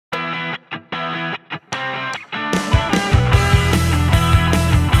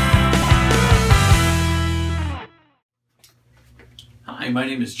my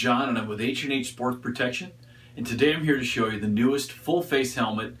name is John and I'm with H&H Sports Protection, and today I'm here to show you the newest full face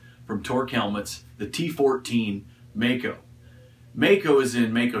helmet from TORC Helmets, the T14 Mako. Mako is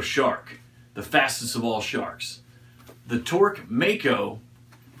in Mako Shark, the fastest of all sharks. The TORC Mako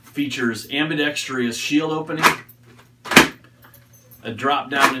features ambidextrous shield opening, a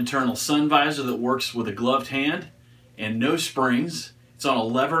drop-down internal sun visor that works with a gloved hand, and no springs. It's on a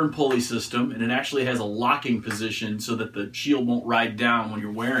lever and pulley system, and it actually has a locking position so that the shield won't ride down when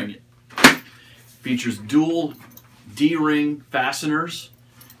you're wearing it. Features dual D-ring fasteners.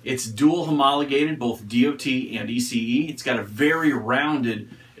 It's dual homologated, both DOT and ECE. It's got a very rounded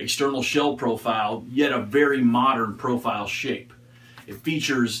external shell profile, yet a very modern profile shape. It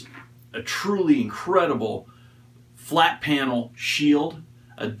features a truly incredible flat panel shield,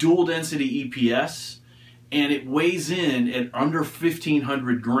 a dual density EPS, and it weighs in at under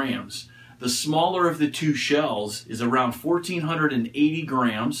 1,500 grams. The smaller of the two shells is around 1,480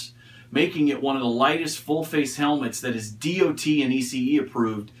 grams, making it one of the lightest full-face helmets that is DOT and ECE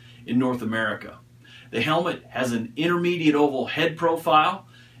approved in North America. The helmet has an intermediate oval head profile,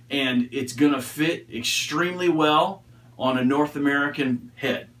 and it's going to fit extremely well on a North American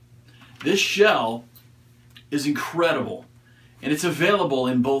head. This shell is incredible, and it's available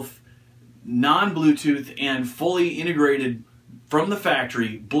in both non-Bluetooth and fully integrated from the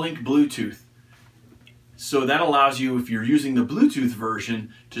factory Blink Bluetooth. So that allows you, if you're using the Bluetooth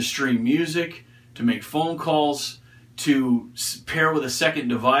version, to stream music, to make phone calls, to pair with a second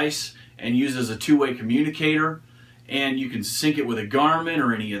device and use as a two-way communicator. And you can sync it with a Garmin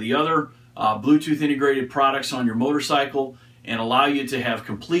or any of the other Bluetooth integrated products on your motorcycle and allow you to have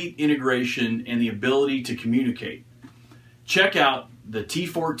complete integration and the ability to communicate. Check out the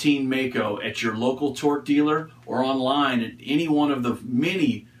T14 Mako at your local TORC dealer or online at any one of the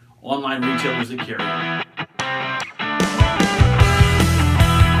many online retailers that carry it.